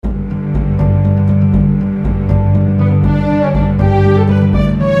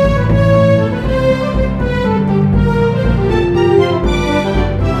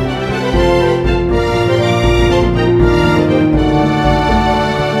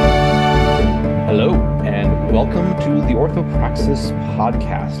Welcome to the Orthopraxis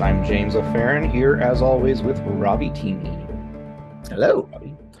Podcast. I'm James O'Farron, here as always with Robbie Teamy. Hello.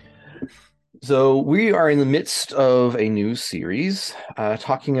 Robbie. So we are in the midst of a new series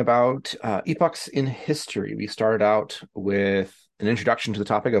talking about epochs in history. We started out with an introduction to the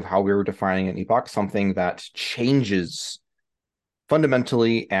topic of how we were defining an epoch, something that changes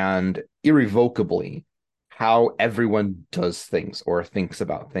fundamentally and irrevocably how everyone does things or thinks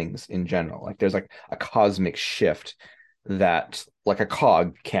about things in general. Like there's like a cosmic shift that, like a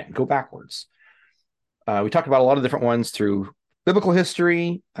cog, can't go backwards. We talked about a lot of different ones through biblical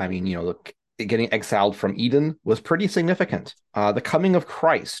history. I mean, look, getting exiled from Eden was pretty significant. The coming of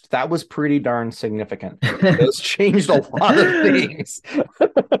Christ, that was pretty darn significant. Those changed a lot of things.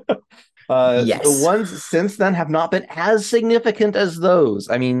 Yes. The ones since then have not been as significant as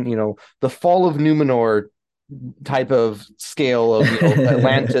those. I mean, the fall of Numenor type of scale of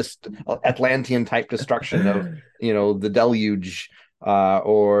Atlantean type destruction of the deluge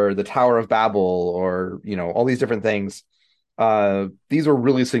or the Tower of Babel or all these different things. These were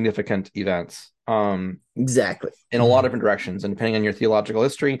really significant events. Exactly. In a lot of different directions, and depending on your theological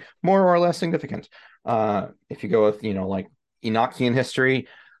history, more or less significant. If you go with like Enochian history,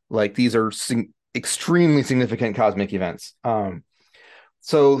 like these are extremely significant cosmic events.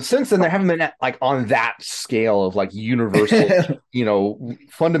 So since then, there haven't been like on that scale of like universal,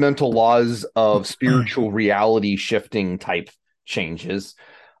 fundamental laws of spiritual reality shifting type changes.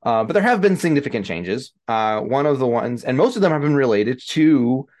 But there have been significant changes. One of the ones, and most of them have been related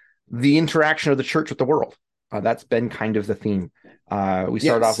to the interaction of the church with the world. That's been kind of the theme. We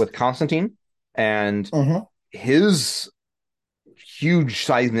started off with Constantine and his huge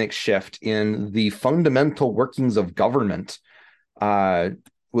seismic shift in the fundamental workings of government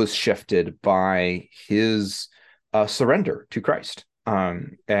was shifted by his surrender to Christ,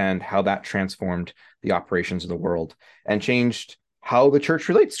 and how that transformed the operations of the world and changed how the church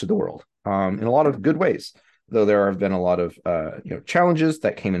relates to the world in a lot of good ways. Though there have been a lot of challenges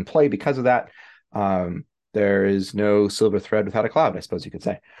that came in play because of that. There is no silver thread without a cloud, I suppose you could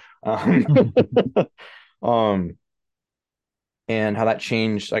say. And how that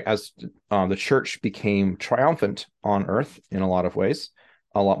changed, like as the church became triumphant on earth in a lot of ways,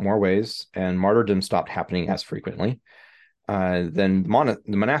 a lot more ways, and martyrdom stopped happening as frequently. Then the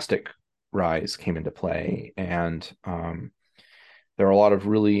monastic rise came into play, and there are a lot of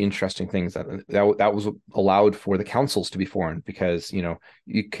really interesting things that was allowed for the councils to be formed, because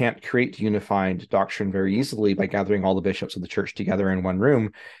you can't create unified doctrine very easily by gathering all the bishops of the church together in one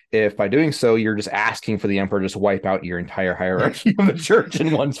room. If by doing so you're just asking for the emperor to just wipe out your entire hierarchy of the church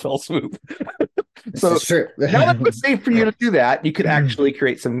in one fell swoop. So true. now that it's safe for you to do that, you could actually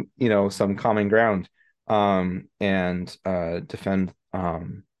create some common ground and defend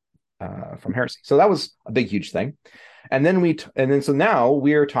from heresy. So that was a big, huge thing. And then so now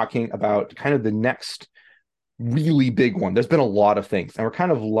we're talking about kind of the next really big one. There's been a lot of things, and we're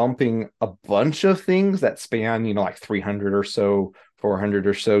kind of lumping a bunch of things that span, like 300 or so, 400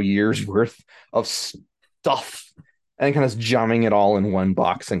 or so years worth of stuff, and kind of jamming it all in one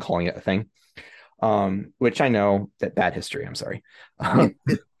box and calling it a thing. Which I know that bad history. I'm sorry.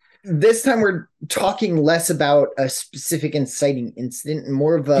 This time we're talking less about a specific inciting incident and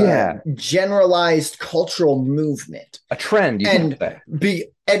more of a generalized cultural movement, a trend. And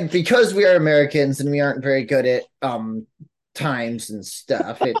because we are Americans and we aren't very good at times and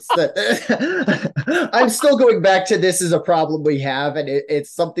stuff, it's that I'm still going back to this is a problem we have, and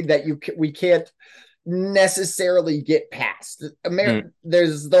it's something that we can't necessarily get past.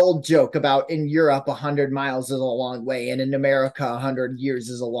 There's the old joke about in Europe 100 miles is a long way, and in America 100 years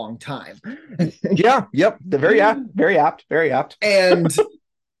is a long time. Yep, very apt. And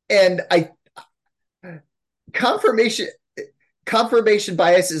I confirmation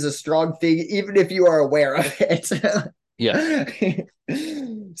bias is a strong thing, even if you are aware of it. Yes.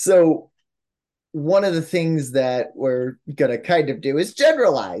 So one of the things that we're going to kind of do is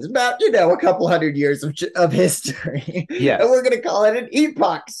generalize about, a couple hundred years of history. Yes. And we're going to call it an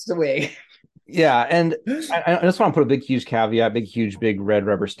epoch swing. Yeah. And I just want to put a big, huge caveat, big red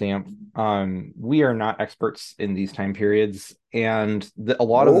rubber stamp. We are not experts in these time periods. And a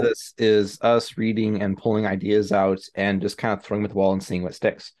lot of this is us reading and pulling ideas out and just kind of throwing them at the wall and seeing what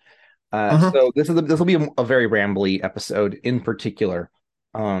sticks. So this will be a very rambly episode in particular.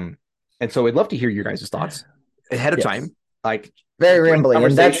 And so I'd love to hear your guys' thoughts ahead of time. Like very rambling,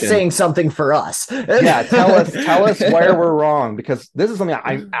 and that's saying something for us. Yeah, tell us where we're wrong, because this is something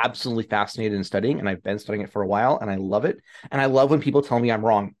I'm absolutely fascinated in studying, and I've been studying it for a while, and I love it. And I love when people tell me I'm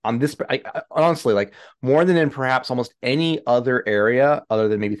wrong on this. Honestly, like more than in perhaps almost any other area other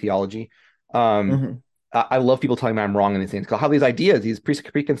than maybe theology. I love people telling me I'm wrong in these things because I have these ideas, these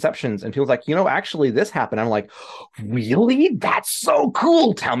preconceptions, and people's like, actually, this happened. I'm like, really? That's so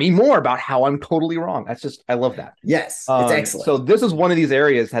cool. Tell me more about how I'm totally wrong. I love that. Yes, it's So excellent. this is one of these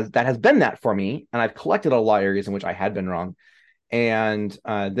areas that has been that for me, and I've collected a lot of areas in which I had been wrong, and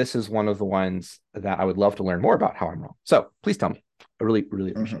this is one of the ones that I would love to learn more about how I'm wrong. So please tell me. I really,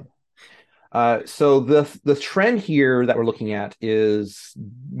 really appreciate it. So the trend here that we're looking at is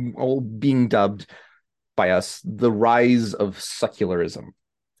being dubbed by us the rise of secularism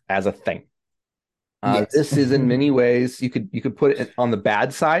as a thing. Yes. This is in many ways you could put it on the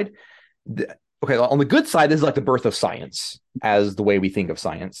bad side. Okay, on the good side, this is like the birth of science as the way we think of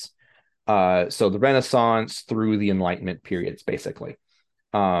science. So the Renaissance through the Enlightenment periods, basically.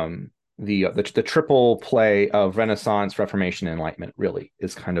 The triple play of Renaissance, Reformation, and Enlightenment really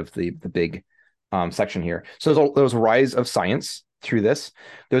is kind of the big section here. So there was a rise of science through this.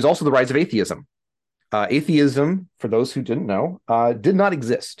 There's also the rise of atheism. Atheism, for those who didn't know, did not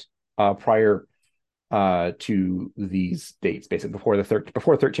exist prior to these dates, basically before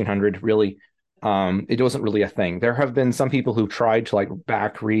 1300. Really, it wasn't really a thing. There have been some people who tried to like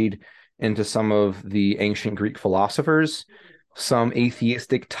back read into some of the ancient Greek philosophers some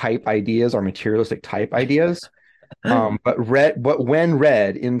atheistic type ideas or materialistic type ideas. But when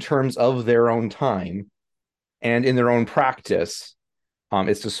read in terms of their own time and in their own practice,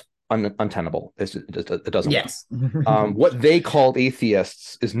 it's just untenable. It doesn't work. Yes. What they called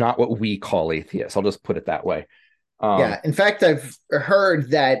atheists is not what we call atheists. I'll just put it that way. Yeah. In fact, I've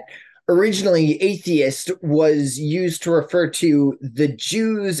heard that originally atheist was used to refer to the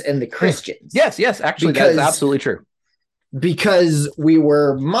Jews and the Christians. Yes. Actually, that is absolutely true. Because we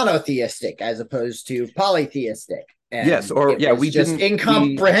were monotheistic as opposed to polytheistic. And yes, or yeah, we just didn't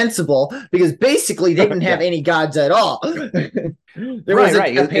incomprehensible because basically they didn't have any gods at all. There was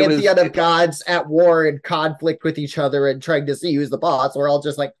a pantheon of gods at war and conflict with each other and trying to see who's the boss. We're all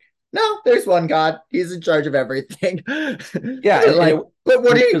just like, no, there's one god. He's in charge of everything. Yeah, like, but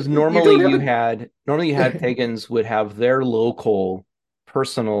what because normally you had pagans would have their local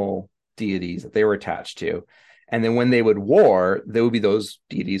personal deities that they were attached to. And then when they would war, there would be those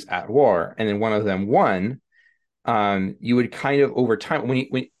deities at war. And then one of them won. You would kind of over time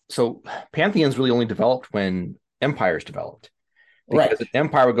so pantheons really only developed when empires developed. Because an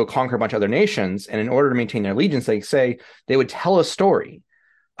empire would go conquer a bunch of other nations, and in order to maintain their allegiance, they would tell a story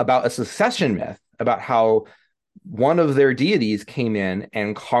about a succession myth about how one of their deities came in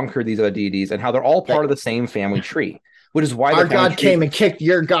and conquered these other deities, and how they're all part of the same family tree. Which is why our god came and kicked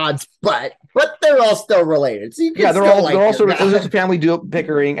your god's butt, but they're all still related. So they're all sort of there's a family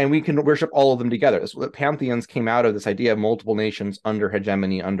bickering, and we can worship all of them together. So the pantheons came out of this idea of multiple nations under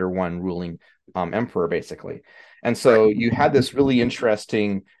hegemony, under one ruling emperor, basically. And so you had this really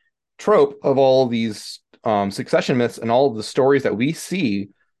interesting trope of all these succession myths and all of the stories that we see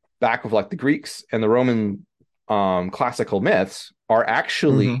back with like the Greeks and the Roman classical myths are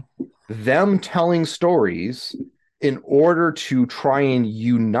actually them telling stories in order to try and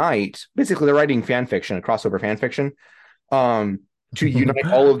unite. Basically, they're writing fan fiction, a crossover fan fiction, to unite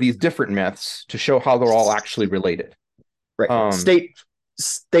all of these different myths to show how they're all actually related. Right.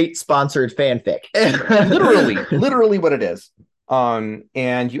 State-sponsored fanfic. literally what it is.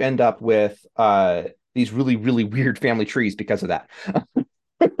 And you end up with these really, really weird family trees because of that.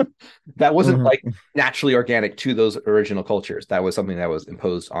 That wasn't like naturally organic to those original cultures. That was something that was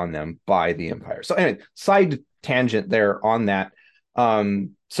imposed on them by the empire. So anyway, side tangent there on that.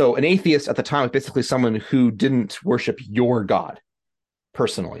 So an atheist at the time was basically someone who didn't worship your god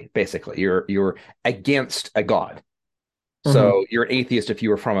personally. Basically, you're against a god. So you're an atheist if you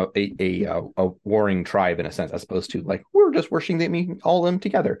were from a warring tribe in a sense, as opposed to like we're just worshiping all of them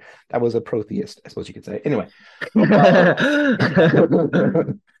together. That was a protheist, I suppose you could say. Anyway.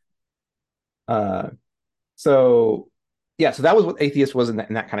 So that was what atheist was in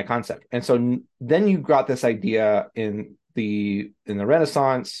that kind of concept. And so then you got this idea in the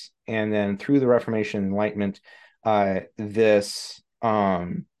Renaissance and then through the Reformation, Enlightenment, this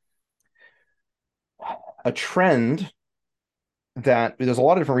a trend that there's a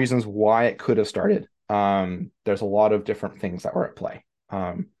lot of different reasons why it could have started. There's a lot of different things that were at play.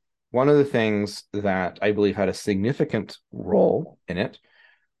 One of the things that I believe had a significant role in it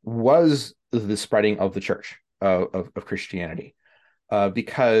was the spreading of the church of Christianity,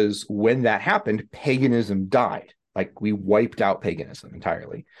 because when that happened, paganism died. Like we wiped out paganism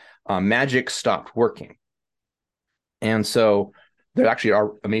entirely. Magic stopped working, and so there actually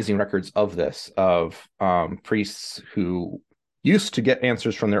are amazing records of this, of priests who used to get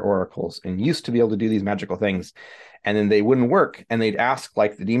answers from their oracles and used to be able to do these magical things, and then they wouldn't work, and they'd ask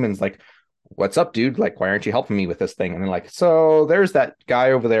like the demons, like, what's up, dude? Like, why aren't you helping me with this thing? And they're like, so there's that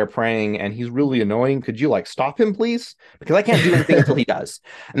guy over there praying, and he's really annoying. Could you like stop him, please? Because I can't do anything until he does.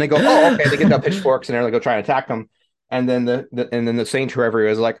 And they go, oh, okay. They get out pitchforks and they go try and attack him. And then the saint, whoever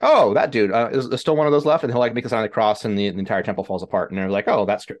is like, oh, that dude, is there still one of those left? And he'll like make a sign of the cross, and the entire temple falls apart. And they're like, oh,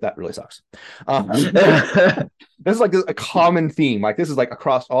 that really sucks. This is like a common theme. Like this is like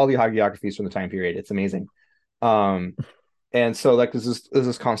across all the hagiographies from the time period. It's amazing. Um, and so like there's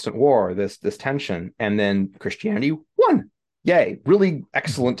this constant war, this tension, and then Christianity won. Yay! Really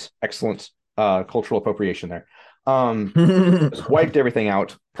excellent cultural appropriation there. Just wiped everything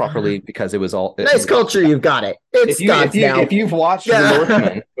out properly because it was all nice culture. You've got it. It's God's now. If you've watched The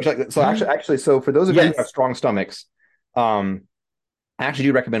Northman, which like so actually so for those of you who have strong stomachs, I actually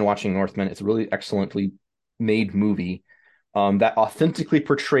do recommend watching Northman. It's a really excellently made movie that authentically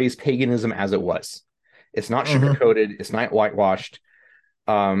portrays paganism as it was. It's not sugar-coated. It's not whitewashed.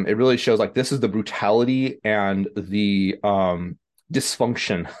 It really shows like this is the brutality and the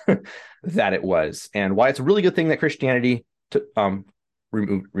dysfunction that it was, and why it's a really good thing that Christianity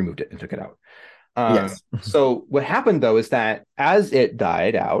removed it and took it out. So what happened though is that as it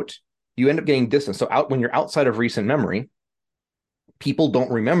died out, you end up getting distance. So when you're outside of recent memory, people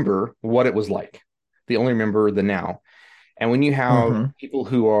don't remember what it was like. They only remember the now. And when you have people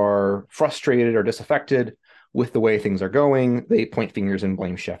who are frustrated or disaffected with the way things are going, they point fingers and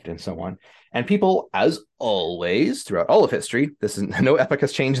blame shift and so on. And people, as always, throughout all of history, this is no epoch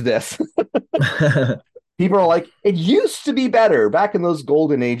has changed this. People are like, it used to be better back in those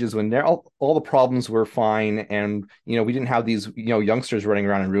golden ages when all the problems were fine, and we didn't have these youngsters running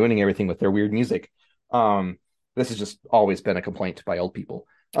around and ruining everything with their weird music. This has just always been a complaint by old people.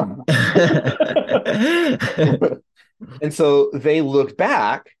 And so they looked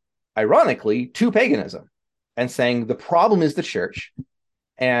back, ironically, to paganism and saying the problem is the church,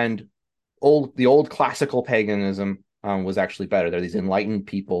 and the old classical paganism was actually better. They're these enlightened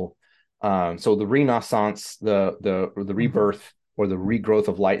people. So the Renaissance, the rebirth or the regrowth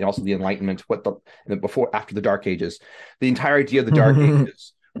of light, and also the Enlightenment, after the Dark Ages, the entire idea of the Dark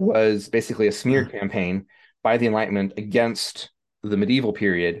Ages was basically a smear campaign by the Enlightenment against the medieval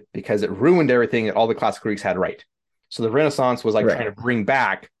period because it ruined everything that all the classical Greeks had right. So the Renaissance was like trying to bring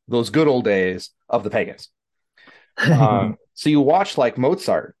back those good old days of the pagans. So you watch like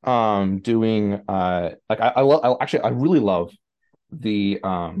Mozart doing I really love the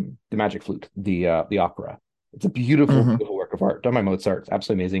Magic Flute, the opera. It's a beautiful work of art done by Mozart. It's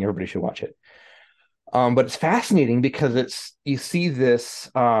absolutely amazing. Everybody should watch it. But it's fascinating because you see this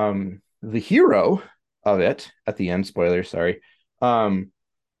the hero of it at the end, spoilers, sorry,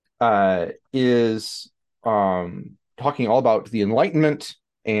 is talking all about the Enlightenment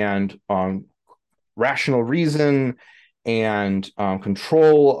and rational reason and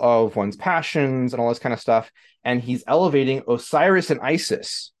control of one's passions and all this kind of stuff. And he's elevating Osiris and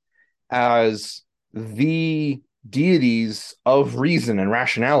Isis as the deities of reason and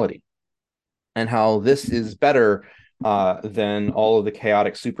rationality, and how this is better than all of the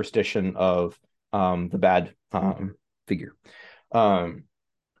chaotic superstition of the bad figure.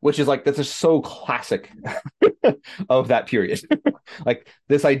 Which is like, that's just so classic of that period. Like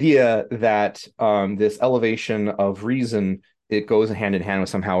this idea that this elevation of reason, it goes hand in hand with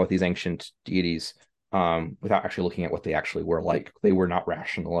somehow with these ancient deities without actually looking at what they actually were like. They were not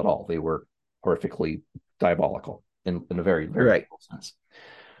rational at all. They were horrifically diabolical in a very, very real sense.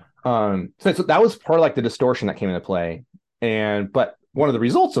 So that was part of like the distortion that came into play. But one of the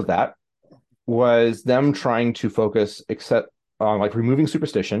results of that was them trying to focus like removing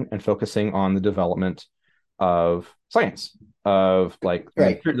superstition and focusing on the development of science, of like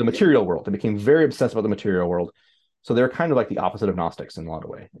the material world. They became very obsessed about the material world. So they're kind of like the opposite of Gnostics in a lot of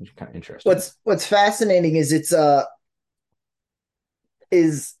ways. It's kind of interesting. What's fascinating is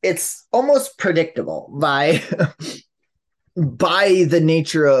it's almost predictable by the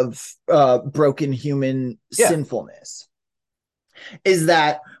nature of broken human sinfulness. Is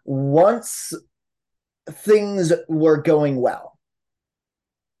that once things were going well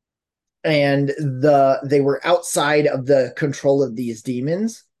and they were outside of the control of these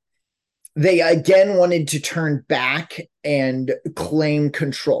demons, they again wanted to turn back and claim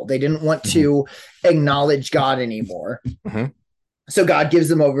control. They didn't want to acknowledge God anymore. So God gives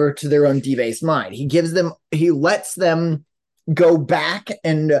them over to their own debased mind. He lets them go back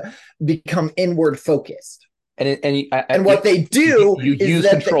and become inward focused. And what they do is use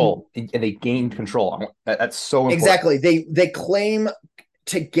control, and they gain control. That's so important. Exactly. They claim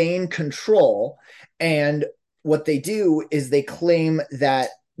to gain control, and what they do is they claim that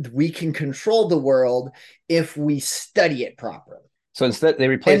we can control the world if we study it properly. So instead, they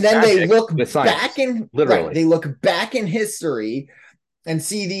And replaced then they magic look with back science, in right, literally. they look back in history and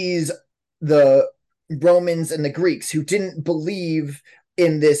see the Romans and the Greeks who didn't believe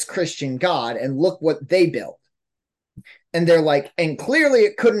in this Christian God, and look what they built. And they're like, and clearly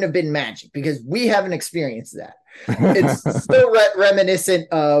it couldn't have been magic because we haven't experienced that. It's so reminiscent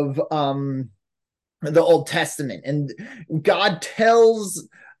of the Old Testament, and God tells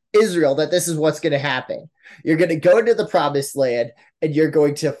Israel that this is what's going to happen. You're going to go to the promised land, and you're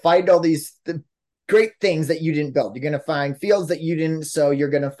going to find all these great things that you didn't build. You're going to find fields that you didn't sow. You're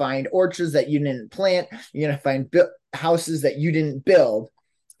going to find orchards that you didn't plant. You're going to find houses that you didn't build.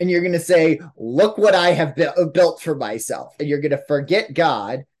 And you're going to say, look what I have built for myself. And you're going to forget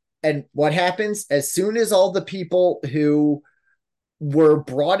God. And what happens? As soon as all the people who were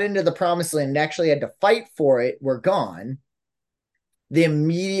brought into the promised land and actually had to fight for it were gone, they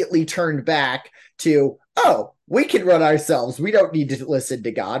immediately turned back to, oh, we can run ourselves. We don't need to listen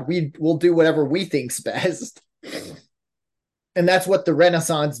to God. We'll do whatever we think's best. And that's what the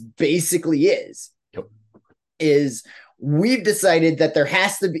Renaissance basically is. Yep. Is we've decided that there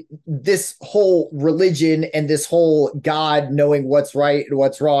has to be this whole religion and this whole God knowing what's right and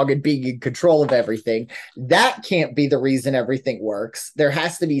what's wrong and being in control of everything. That can't be the reason everything works. There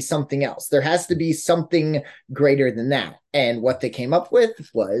has to be something else. There has to be something greater than that. And what they came up with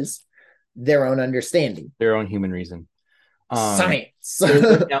was their own understanding, Their own human reason. Science.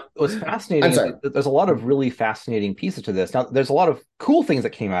 Now, what's fascinating I'm sorry. is there's a lot of really fascinating pieces to this. Now, there's a lot of cool things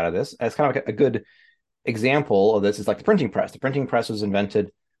that came out of this. It's kind of like a good example of this is like the printing press. The printing press was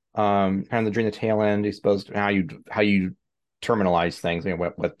invented kind of during the tail end, I suppose, how you terminalize things, you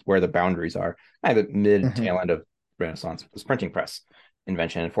know, where the boundaries are. Kind of the mid tail end of Renaissance, this printing press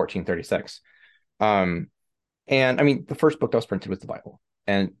invention in 1436. And I mean, the first book that was printed was the Bible.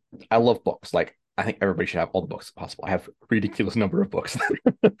 And I love books. Like, I think everybody should have all the books possible. I have a ridiculous number of books.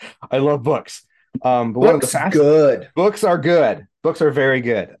 I love books. But one of the good. Books are good. Books are very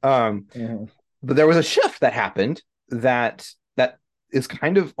good. But there was a shift that happened that is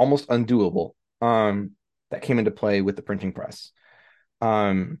kind of almost undoable. That came into play with the printing press.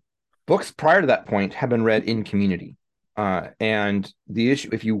 Books prior to that point had been read in community. And the issue,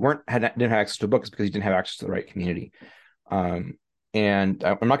 if you didn't have access to books, because you didn't have access to the right community. And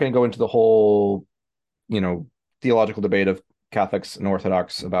I'm not going to go into the whole, theological debate of Catholics and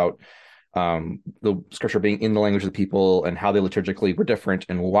Orthodox about the scripture being in the language of the people and how they liturgically were different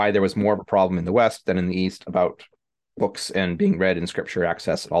and why there was more of a problem in the West than in the East about books and being read in scripture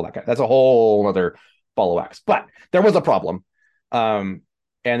access and all that. That's a whole other ball of wax. But there was a problem. And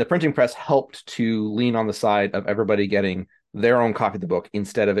the printing press helped to lean on the side of everybody getting their own copy of the book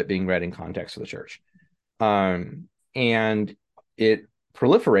instead of it being read in context of the church. And it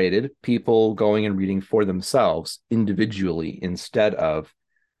proliferated people going and reading for themselves individually instead of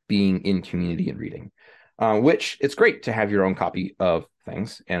being in community and reading, which it's great to have your own copy of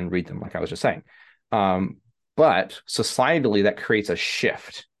things and read them, like I was just saying. But societally, that creates a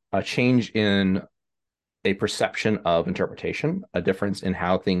shift, a change in a perception of interpretation, a difference in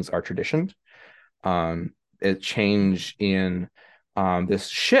how things are traditioned, a change in this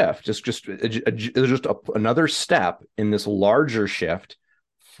shift. It's just another step in this larger shift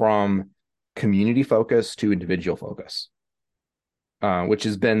from community focus to individual focus, which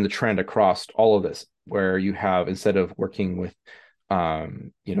has been the trend across all of this, where you have, instead of working with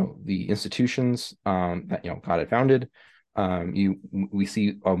the institutions that God had founded, we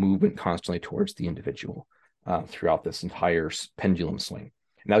see a movement constantly towards the individual throughout this entire pendulum swing.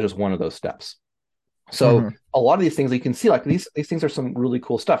 And that was just one of those steps. So a lot of these things you can see, like these things are some really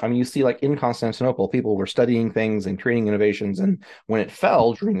cool stuff. I mean, you see, like in Constantinople, people were studying things and creating innovations. And when it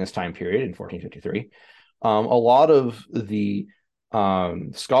fell during this time period in 1453, a lot of the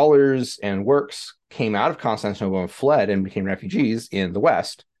scholars and works came out of Constantinople and fled and became refugees in the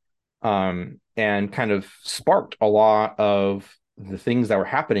West, and kind of sparked a lot of the things that were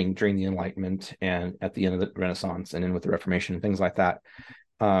happening during the Enlightenment and at the end of the Renaissance and in with the Reformation and things like that.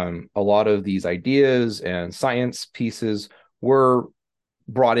 A lot of these ideas and science pieces were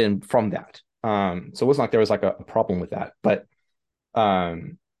brought in from that. So it wasn't like there was like a problem with that, but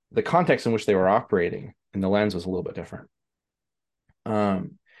the context in which they were operating and the lens was a little bit different.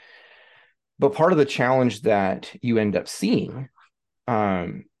 But part of the challenge that you end up seeing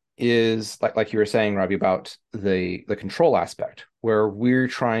is like you were saying, Robbie, about the control aspect, where we're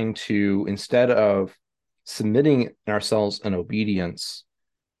trying to, instead of submitting ourselves in obedience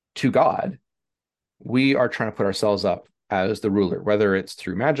to God, we are trying to put ourselves up as the ruler, whether it's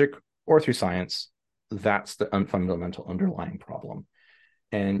through magic or through science. That's the fundamental underlying problem.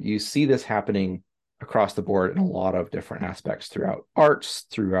 And you see this happening across the board in a lot of different aspects throughout arts,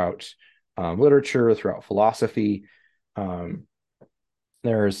 throughout literature, throughout philosophy. Um,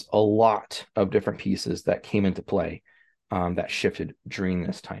 there's a lot of different pieces that came into play that shifted during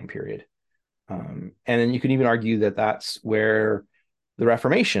this time period. And then you can even argue that that's where the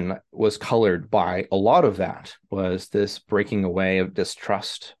Reformation was colored by. A lot of that was this breaking away of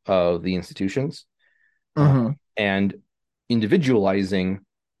distrust of the institutions uh, Mm-hmm. and individualizing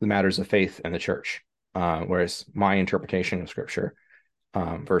the matters of faith and the church. Whereas my interpretation of scripture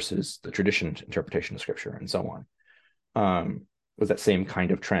versus the tradition interpretation of scripture and so on was that same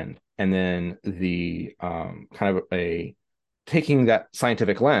kind of trend. And then the kind of a taking that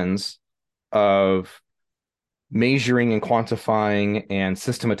scientific lens of measuring and quantifying and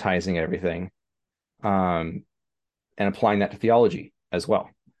systematizing everything and applying that to theology as well.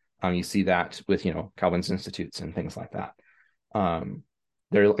 You see that with, Calvin's Institutes and things like that.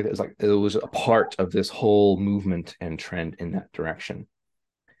 It was a part of this whole movement and trend in that direction.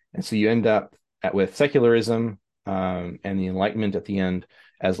 And so you end up with secularism and the Enlightenment at the end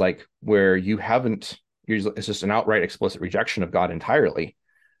as like where it's just an outright explicit rejection of God entirely,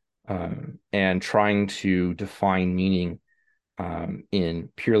 and trying to define meaning in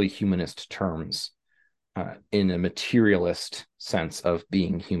purely humanist terms, in a materialist sense of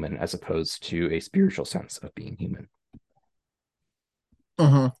being human as opposed to a spiritual sense of being human.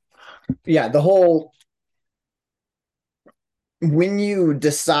 Mm-hmm. Yeah, the whole when you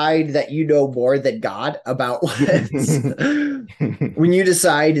decide that you know more than God about what's when you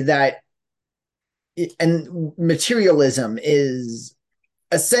decide that and materialism is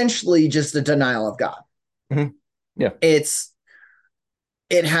essentially just a denial of God. Mm-hmm. Yeah.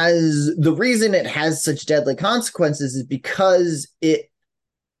 It has the reason it has such deadly consequences is because it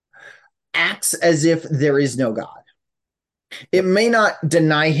acts as if there is no God. It Yep. may not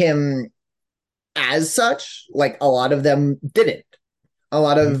deny him as such, like a lot of them didn't. A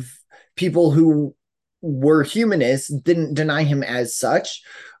lot Mm-hmm. of people who were humanists didn't deny him as such,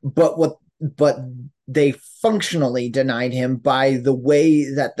 but they functionally denied him by the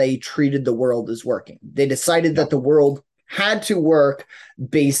way that they treated the world as working. They decided Yeah. that the world had to work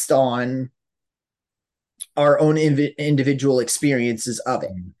based on our own individual experiences of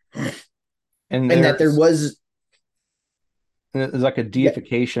it, And and that there was there's like a yeah.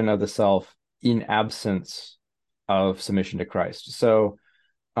 deification of the self in absence of submission to Christ. So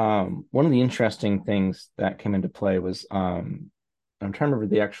one of the interesting things that came into play was I'm trying to remember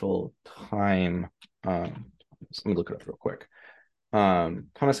the actual time. Let me look it up real quick.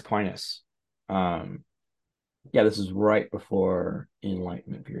 Thomas Aquinas. Um, yeah, this is right before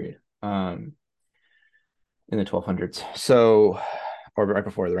Enlightenment period. In the 1200s. So, or right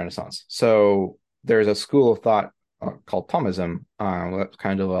before the Renaissance. So there's a school of thought called Thomism that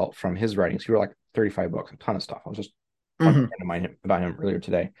kind of developed from his writings. He wrote like 35 books, a ton of stuff. I was just talking Mm-hmm. about him earlier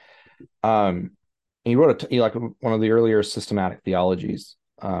today. Um, he wrote like one of the earlier systematic theologies,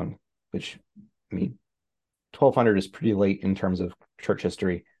 which I mean, 1200 is pretty late in terms of church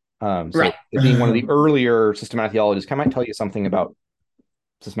history. So Right. it being one of the earlier systematic theologies, I might tell you something about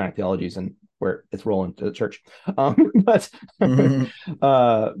systematic theologies and where its role in the church. But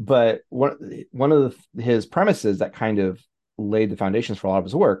Mm-hmm. but one of his premises that kind of laid the foundations for a lot of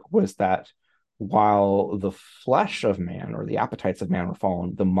his work was that while the flesh of man or the appetites of man were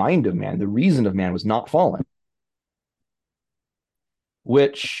fallen, the mind of man, the reason of man was not fallen,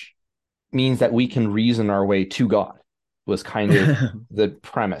 which means that we can reason our way to God, was kind of the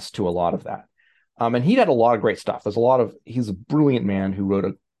premise to a lot of that. And he had a lot of great stuff. He's a brilliant man who wrote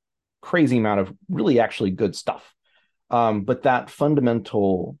a crazy amount of really actually good stuff. But that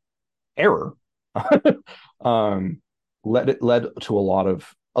fundamental error um, led to a lot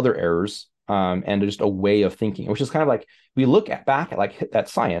of other errors and just a way of thinking, which is kind of like we look back at like that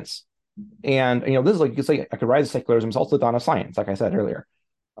science, and this is like you could say like a rise of secularism is also the dawn of science, like I said earlier.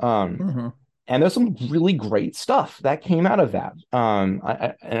 Um, Mm-hmm. and there's some really great stuff that came out of that.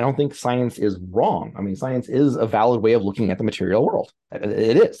 I don't think science is wrong. I mean, science is a valid way of looking at the material world.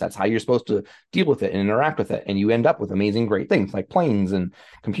 It is. That's how you're supposed to deal with it and interact with it. And you end up with amazing, great things like planes and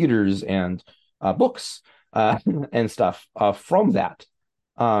computers and books and stuff from that.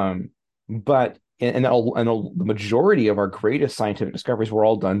 Um, but the majority of our greatest scientific discoveries were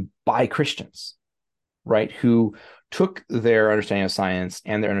all done by Christians, right? Who took their understanding of science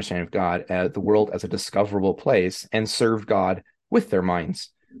and their understanding of God, the world as a discoverable place, and served God with their minds,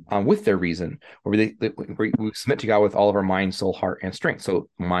 with their reason, where we submit to God with all of our mind, soul, heart, and strength. So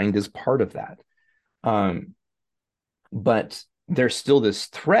mind is part of that. But there's still this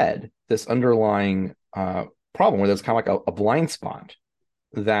thread, this underlying problem where there's kind of like a blind spot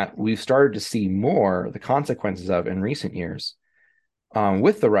that we've started to see more the consequences of in recent years,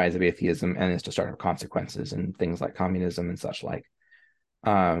 with the rise of atheism and its destructive consequences and things like communism and such like,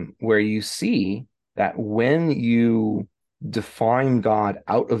 where you see that when you define God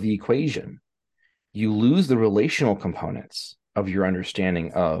out of the equation, you lose the relational components of your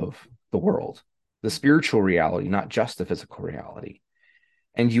understanding of the world, the spiritual reality, not just the physical reality.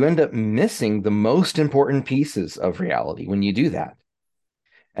 And you end up missing the most important pieces of reality when you do that.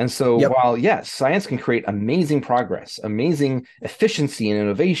 And so, Yep. while yes, science can create amazing progress, amazing efficiency and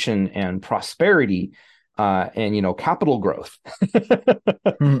innovation and prosperity, and capital growth.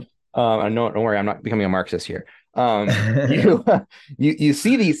 Mhm. Don't worry, I'm not becoming a Marxist here. You you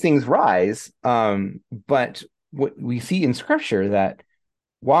see these things rise, but what we see in Scripture that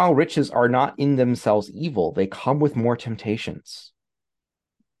while riches are not in themselves evil, they come with more temptations,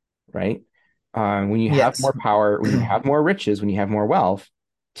 right? When you have Yes. more power, when you have more riches, when you have more wealth,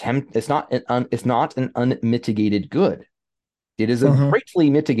 it's not an unmitigated good. It is a Mhm. greatly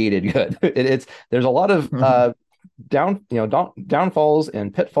mitigated good. It's there's a lot of Mhm. downfalls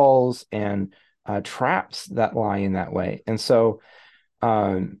and pitfalls and traps that lie in that way. And so,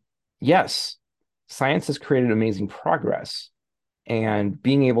 yes, science has created amazing progress, and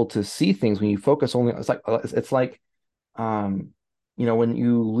being able to see things when you focus only, it's like when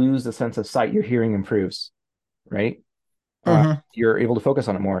you lose the sense of sight, your hearing improves, right? Mhm. You're able to focus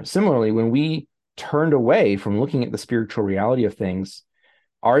on it more. Similarly, when we turned away from looking at the spiritual reality of things,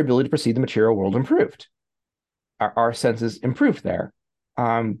 our ability to perceive the material world improved. Our senses improved there.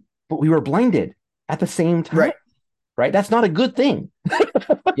 But we were blinded at the same time, Right. right? That's not a good thing.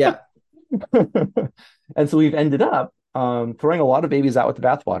 Yeah. And so we've ended up throwing a lot of babies out with the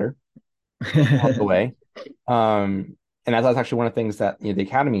bathwater along the way. And that's actually one of the things that the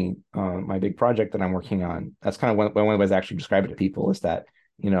Academy, my big project that I'm working on, that's kind of one of the ways I actually describe it to people is that,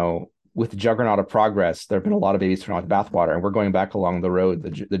 with the juggernaut of progress, there have been a lot of babies thrown out with the bathwater, and we're going back along the road,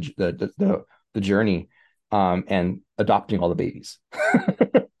 the journey, and adopting all the babies.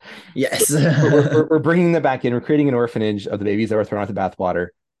 Yes. We're bringing them back in. We're creating an orphanage of the babies that were thrown out the bathwater,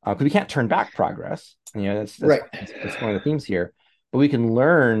 because we can't turn back progress. Right. That's one of the themes here. But we can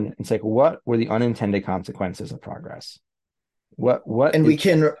learn and say, what were the unintended consequences of progress? What And is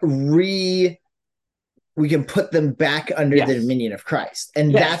we can put them back under the yes, dominion of Christ.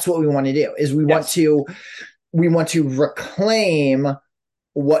 And yes, that's what we want to do is yes. we want to reclaim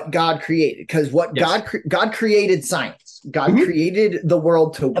what God created, because what Yes. God created science. God Mhm. created the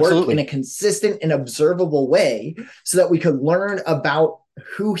world to work in a Absolutely. consistent and observable way so that we could learn about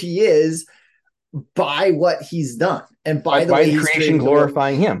who he is by what he's done and by the By way the he's creation created the world.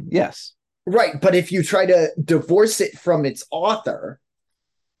 glorifying him. Yes. Right. But if you try to divorce it from its author,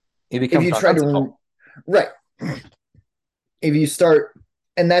 It if becomes you try to, nonsensical. right, if you start,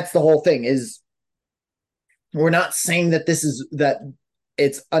 and that's the whole thing is we're not saying that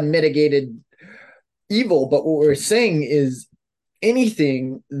it's unmitigated evil, but what we're saying is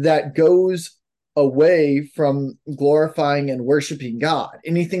anything that goes away from glorifying and worshiping God,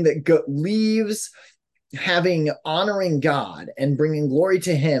 anything that leaves honoring God and bringing glory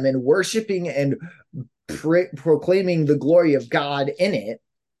to him and worshiping and proclaiming the glory of God in it,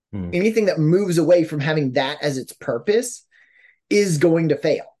 Hmm. anything that moves away from having that as its purpose is going to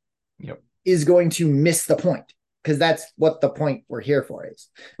fail, Yep. is going to miss the point, because that's what the point we're here for is.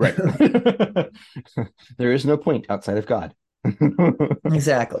 Right. There is no point outside of God.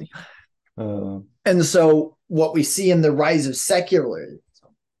 Exactly. uh, And so what we see in the rise of secularism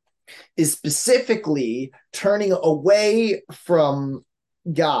is specifically turning away from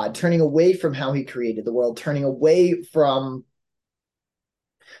God, turning away from how he created the world, turning away from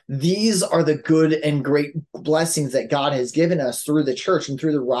these are the good and great blessings that God has given us through the church and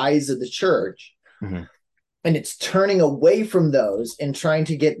through the rise of the church. mhm. And it's turning away from those and trying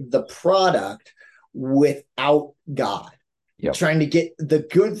to get the product without God, Yep. trying to get the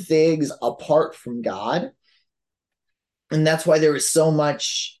good things apart from God. And that's why there is so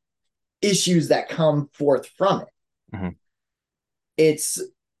much issues that come forth from it. Mhm. It's,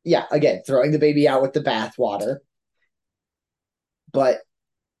 yeah, again, throwing the baby out with the bathwater, but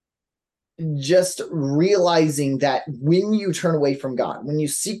just realizing that when you turn away from God, when you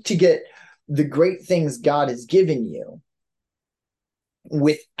seek to get the great things God has given you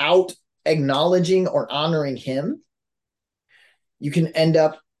without acknowledging or honoring him, you can end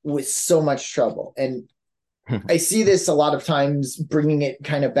up with so much trouble. And I see this a lot of times, bringing it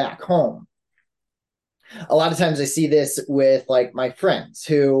kind of back home. A lot of times I see this with like my friends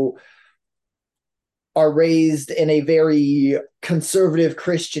who are raised in a very conservative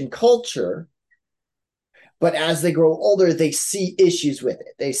Christian culture, But as they grow older, they see issues with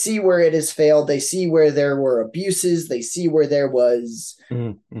it. They see where it has failed. They see where there were abuses. They see where there was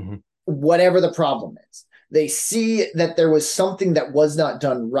Mm-hmm. whatever the problem is. They see that there was something that was not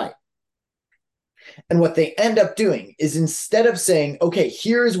done right. And what they end up doing is, instead of saying, okay,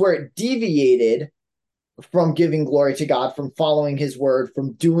 here's where it deviated from giving glory to God, from following his word,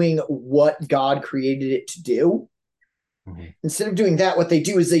 from doing what God created it to do, instead of doing that, what they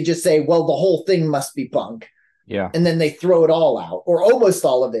do is they just say, well, the whole thing must be bunk. Yeah. And then they throw it all out, or almost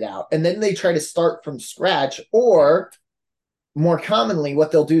all of it out. And then they try to start from scratch. Or more commonly,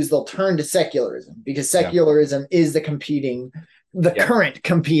 what they'll do is they'll turn to secularism, because secularism is the current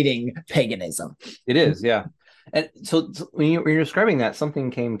competing paganism. It is, yeah. And so when you're describing that,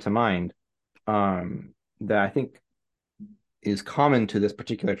 something came to mind that I think is common to this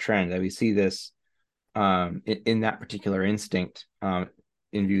particular trend, that we see this in that particular instinct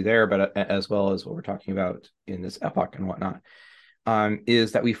in view there, but as well as what we're talking about in this epoch and whatnot,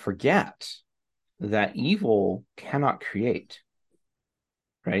 is that we forget that evil cannot create,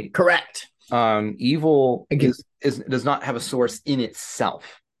 right? Correct. Evil does not have a source in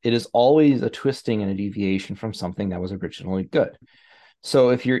itself. It is always a twisting and a deviation from something that was originally good. So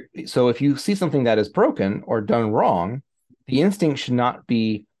if you see something that is broken or done wrong, the instinct should not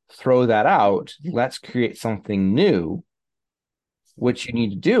be throw that out. Let's create something new. What you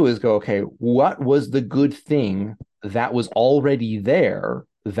need to do is go, okay, what was the good thing that was already there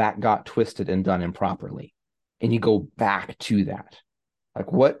that got twisted and done improperly? And you go back to that. Like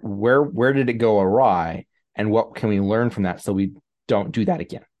where did it go awry, and what can we learn from that so we don't do that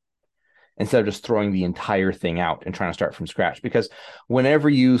again? Instead of just throwing the entire thing out and trying to start from scratch. Because whenever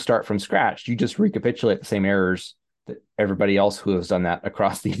you start from scratch, you just recapitulate the same errors that everybody else who has done that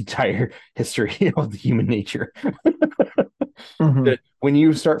across the entire history of the human nature. When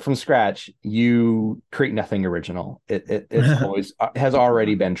you start from scratch, you create nothing original. It's always has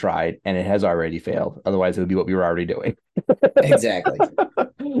already been tried, and it has already failed. Otherwise, it would be what we were already doing. Exactly.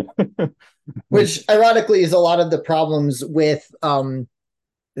 Which ironically is a lot of the problems with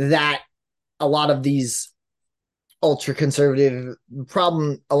that. A lot of these ultra conservative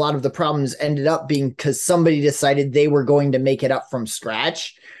a lot of the problems ended up being because somebody decided they were going to make it up from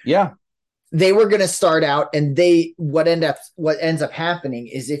scratch. Yeah. They were going to start out, and what ends up happening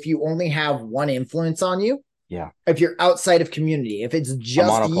is, if you only have one influence on you, if you're outside of community, if it's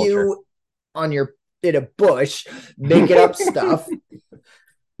just you in a bush making up stuff,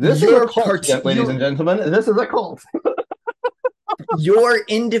 this is a cult, ladies and gentlemen. This is a cult. Your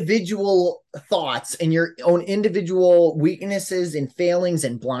individual thoughts and your own individual weaknesses and failings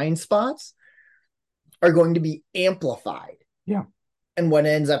and blind spots are going to be amplified. Yeah. And what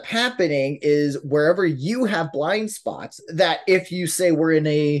ends up happening is, wherever you have blind spots, that if you say we're in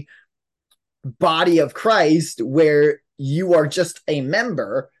a body of Christ where you are just a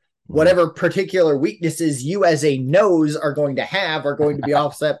member, whatever particular weaknesses you as a nose are going to have are going to be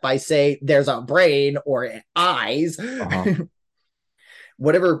offset by, say, there's a brain or eyes.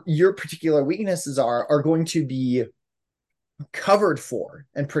 Whatever your particular weaknesses are going to be covered for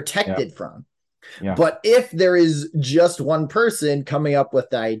and protected from. Yeah. But if there is just one person coming up with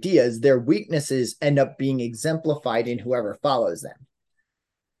the ideas, their weaknesses end up being exemplified in whoever follows them.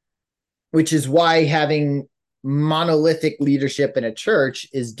 Which is why having monolithic leadership in a church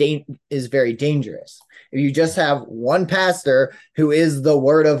is very dangerous. If you just have one pastor who is the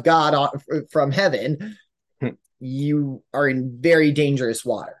word of God from heaven, you are in very dangerous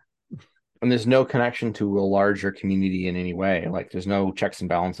water. And there's no connection to a larger community in any way. Like, there's no checks and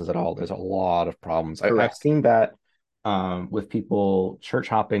balances at all. There's a lot of problems. I've seen that with people church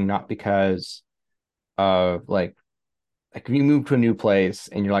hopping, not because of like you move to a new place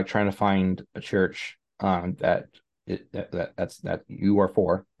and you're like trying to find a church that you are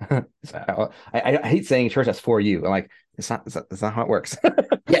for. I hate saying church that's for you. I'm like, it's not how it works.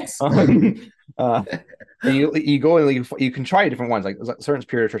 Yes. And you go and you can try different ones, like certain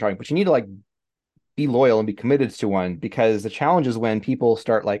spirit of church hopping, but you need to like be loyal and be committed to one, because the challenge is when people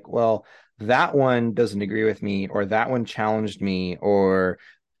start like, well, that one doesn't agree with me, or that one challenged me, or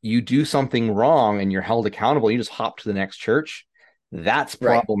you do something wrong and you're held accountable, you just hop to the next church. That's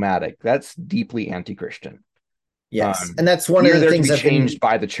problematic. That's deeply anti-Christian. Yes. And that's one of the things that changed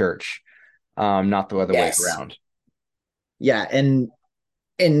by the church, not the other way around. Yeah. And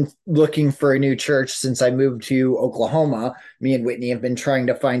in looking for a new church since I moved to Oklahoma, me and Whitney have been trying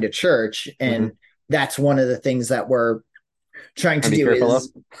to find a church. And that's one of the things that we're trying to do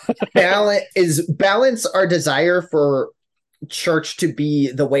is balance our desire for church to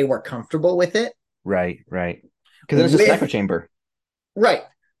be the way we're comfortable with it. Right. Because then it's just an echo chamber. Right.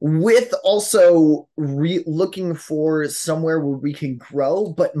 with also looking for somewhere where we can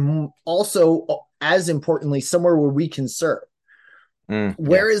grow, but also, as importantly, somewhere where we can serve. Yeah.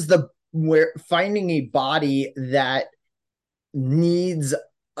 Where is the where finding a body that needs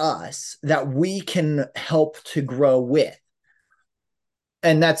us that we can help to grow with?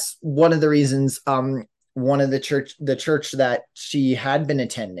 And that's one of the reasons one of the church that she had been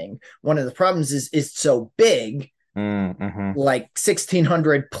attending, one of the problems is so big, Mm-hmm. like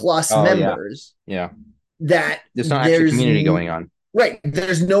 1,600 plus Oh yeah. members, Yeah. that There's not actually community going on. right,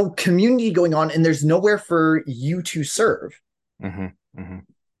 there's no community going on, and there's nowhere for you to serve. Mm-hmm. Mm-hmm.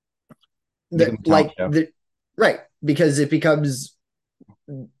 That Becomes a talent like show. the Right, because it becomes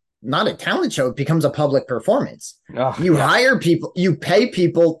not a talent show, it becomes a public performance. Oh You yeah. hire people, you pay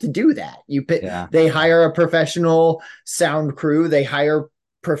people to do that. Yeah. They hire a professional sound crew, they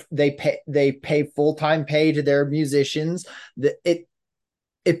pay full-time pay to their musicians. It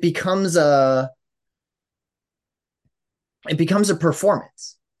becomes a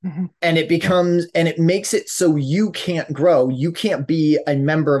performance. Mm-hmm. And Yeah. it makes it so you can't grow, you can't be a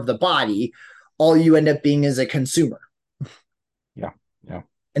member of the body. All you end up being is a consumer. Yeah. Yeah.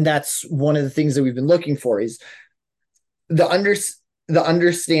 And that's one of the things that we've been looking for, is the under the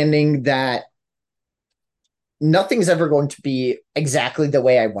understanding that nothing's ever going to be exactly the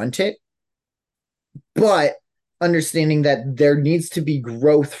way I want it, but understanding that there needs to be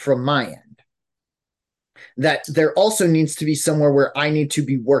growth from my end, that there also needs to be somewhere where I need to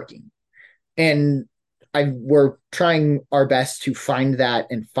be working. And we're trying our best to find that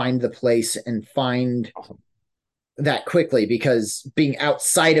and find the place and find Awesome. that quickly, because being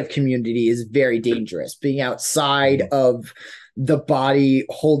outside of community is very dangerous. Being outside Mhm. of the body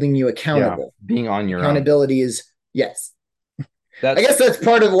holding you Yeah. accountable. Being on your own. Accountability is, yes. I That's guess that's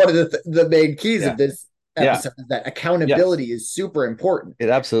part of one of the main keys yeah. of this Yeah. episode, is that Yes. accountability is super important. It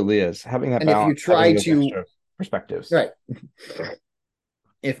absolutely is. Having that And if you balance, having try those to, extra perspectives. right,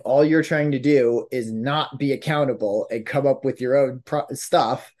 if all you're trying to do is not be accountable and come up with your own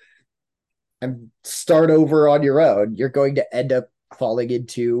stuff and start over on your own, you're going to end up falling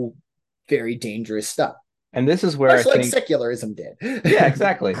into very dangerous stuff. And this is where I Much like think, secularism did. yeah,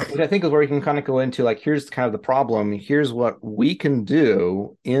 exactly. Which I think is where we can kind of go into like, here's kind of the problem. Here's what we can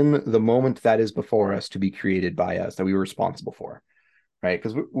do in the moment that is before us to be created by us, that we were responsible for, right?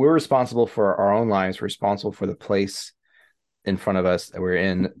 Because we're responsible for our own lives. We're responsible for the place in front of us that we're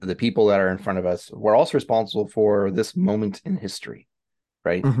in, the people that are in front of us. We're also responsible for this moment in history,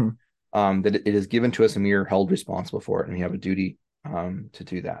 right? Mm-hmm. That it is given to us and we are held responsible for it, and we have a duty to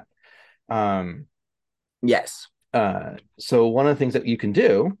do that. Yes. So one of the things that you can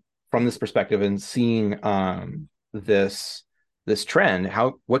do from this perspective and seeing this trend,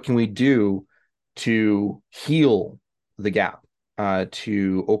 what can we do to heal the gap,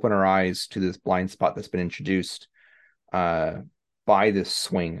 to open our eyes to this blind spot that's been introduced by this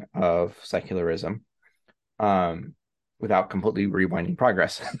swing of secularism, without completely rewinding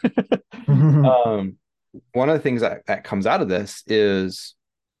progress. One of the things that comes out of this is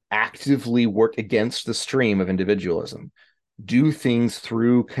actively work against the stream of individualism. Do things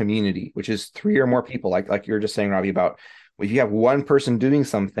through community, which is three or more people, like you were just saying, Robbie, about if you have one person doing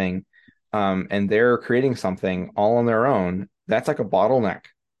something, and they're creating something all on their own, that's like a bottleneck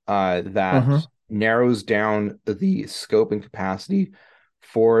that Mm-hmm. narrows down the scope and capacity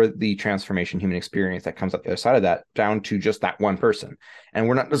for the transformation human experience that comes up the other side of that, down to just that one person. And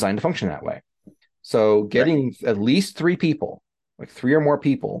we're not designed to function that way. So Right. getting at least three people, like three or more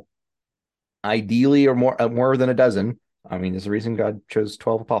people, ideally, or more than a dozen. I mean, there's a reason God chose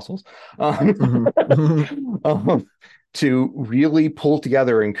 12 apostles, Mm-hmm. um, to really pull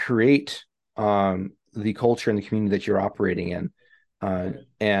together and create the culture and the community that you're operating in,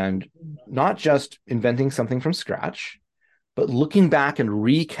 and not just inventing something from scratch, but looking back and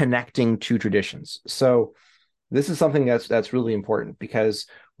reconnecting to traditions. So this is something that's really important, because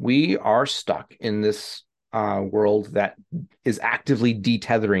we are stuck in this world that is actively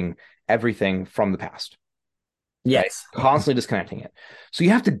detethering everything from the past, right? Yes. Constantly disconnecting it. So you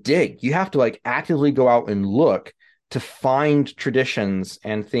have to dig. You have to like actively go out and look to find traditions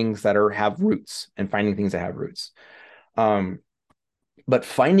and things that have roots, and finding things that have roots. Um, but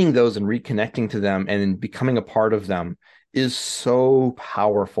finding those and reconnecting to them and becoming a part of them is so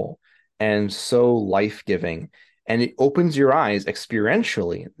powerful and so life-giving. And it opens your eyes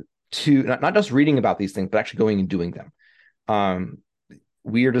experientially to not just reading about these things, but actually going and doing them. Um,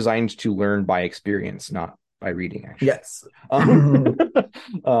 we are designed to learn by experience, not by reading, actually. Yes.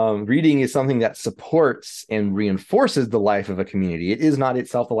 Um, reading is something that supports and reinforces the life of a community. It is not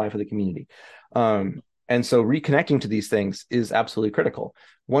itself the life of the community. And so reconnecting to these things is absolutely critical.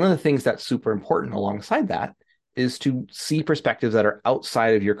 One of the things that's super important alongside that is to see perspectives that are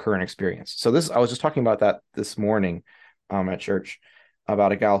outside of your current experience. So I was just talking about that this morning at church,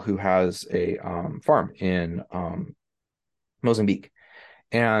 about a gal who has a farm in Mozambique,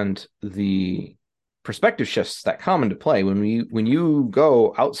 and the perspective shifts that come into play when you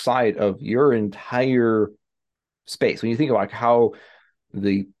go outside of your entire space. When you think about how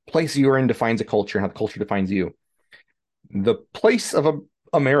the place you're in defines a culture and how the culture defines you, the place of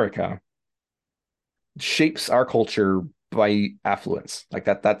America shapes our culture by affluence. Like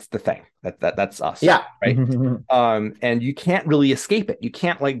that's the thing. That's us. Yeah. Right. And you can't really escape it. You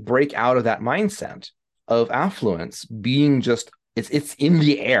can't like break out of that mindset of affluence being just it's in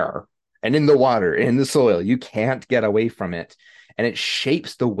the air and in the water and in the soil. You can't get away from it. And it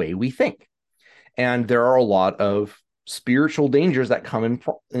shapes the way we think. And there are a lot of spiritual dangers that come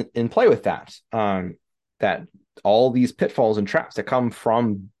in play with that. That all these pitfalls and traps that come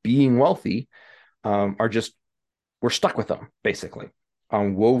from being wealthy are just, we're stuck with them, basically,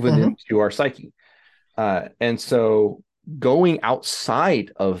 woven into our psyche. And so going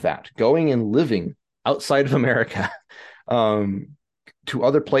outside of that, going and living outside of America, to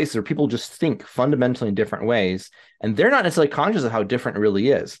other places where people just think fundamentally in different ways, and they're not necessarily conscious of how different it really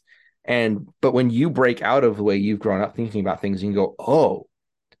is. But when you break out of the way you've grown up thinking about things, you can go, oh,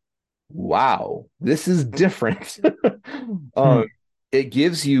 wow, this is different. It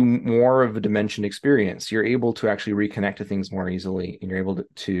gives you more of a dimension experience. You're able to actually reconnect to things more easily, and you're able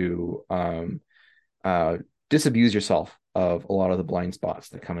to disabuse yourself of a lot of the blind spots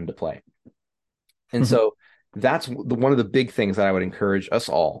that come into play. And so that's one of the big things that I would encourage us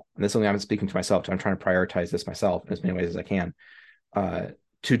all, and this is something I'm speaking to myself, so I'm trying to prioritize this myself in as many ways as I can,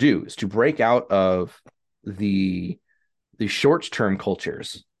 to do, is to break out of the short-term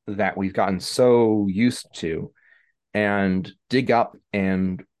cultures that we've gotten so used to, and dig up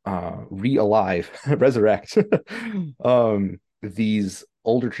and re-alive, resurrect these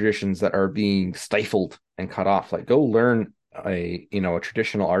older traditions that are being stifled and cut off. Like, go learn a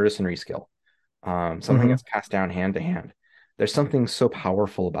traditional artisanry skill, something that's passed down hand to hand. There's something so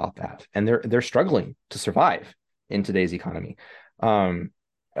powerful about that, and they're struggling to survive in today's economy,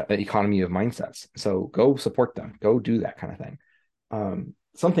 economy of mindsets. So go support them, go do that kind of thing.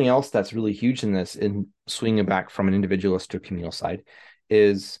 Something else that's really huge in this, in swinging back from an individualist to a communal side,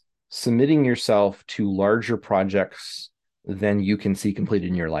 is submitting yourself to larger projects than you can see completed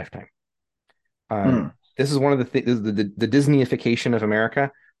in your lifetime. This is one of the Disneyification of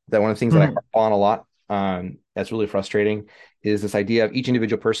America. That one of the things that I harp on a lot, that's really frustrating, is this idea of each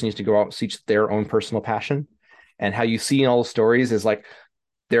individual person needs to go out and seek their own personal passion. And how you see in all the stories is like,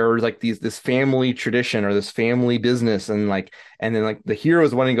 there's like this family tradition or this family business, and then like the hero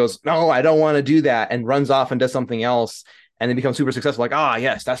is the one who goes, no, I don't want to do that, and runs off and does something else, and then becomes super successful. Like,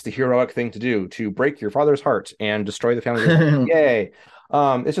 yes, that's the heroic thing to do, to break your father's heart and destroy the family business. Yay.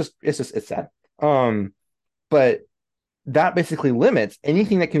 It's sad. But that basically limits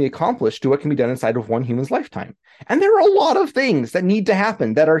anything that can be accomplished to what can be done inside of one human's lifetime. And there are a lot of things that need to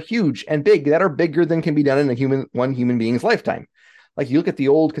happen that are huge and big, that are bigger than can be done in one human being's lifetime. Like, you look at the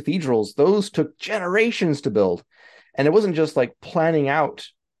old cathedrals, those took generations to build. And it wasn't just like planning out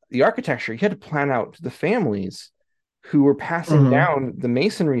the architecture. You had to plan out the families who were passing down the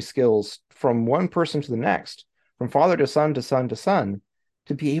masonry skills from one person to the next, from father to son to son to son,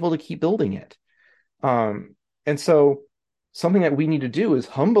 to be able to keep building it. And so something that we need to do is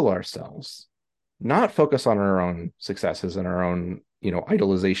humble ourselves, not focus on our own successes and our own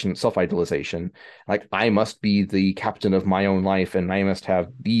idolization, self-idolization. Like, I must be the captain of my own life, and I must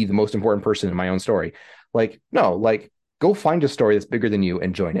be the most important person in my own story. Like, no, like, go find a story that's bigger than you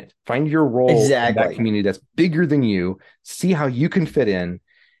and join it. Find your role in that community that's bigger than you. See how you can fit in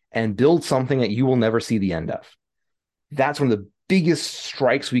and build something that you will never see the end of. That's one of the biggest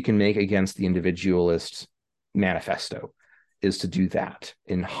strikes we can make against the individualist manifesto, is to do that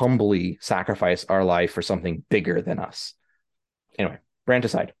and humbly sacrifice our life for something bigger than us. Anyway, rant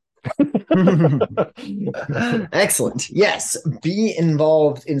aside. Excellent. Yes, be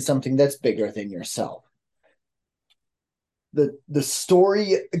involved in something that's bigger than yourself. The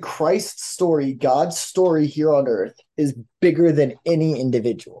story, Christ's story, God's story here on earth, is bigger than any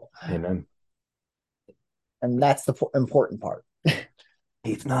individual. Amen. And that's the important part.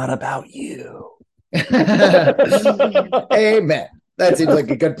 It's not about you. Amen. That seems like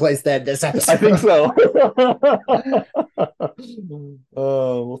a good place to end this episode. I think so.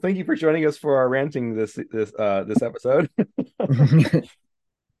 Well, thank you for joining us for our ranting this episode.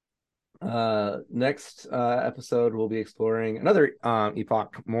 Next episode, we'll be exploring another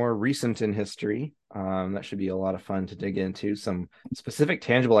epoch more recent in history. That should be a lot of fun to dig into some specific,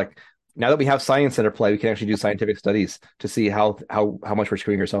 tangible. Like now that we have science at play, we can actually do scientific studies to see how much we're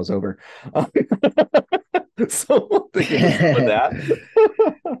screwing ourselves over. So we'll dig into some of that.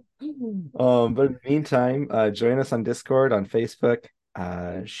 But in the meantime, join us on Discord, on Facebook,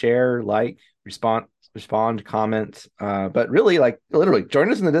 share, like, respond, comment. But really, like literally,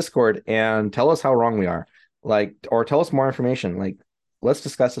 join us in the Discord and tell us how wrong we are. Like, or tell us more information. Like, let's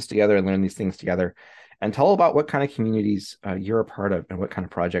discuss this together and learn these things together. And tell about what kind of communities you're a part of and what kind of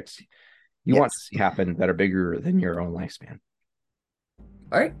projects you want to Yes. see happen that are bigger than your own lifespan.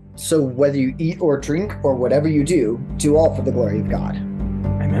 All right. So whether you eat or drink or whatever you do all for the glory of God.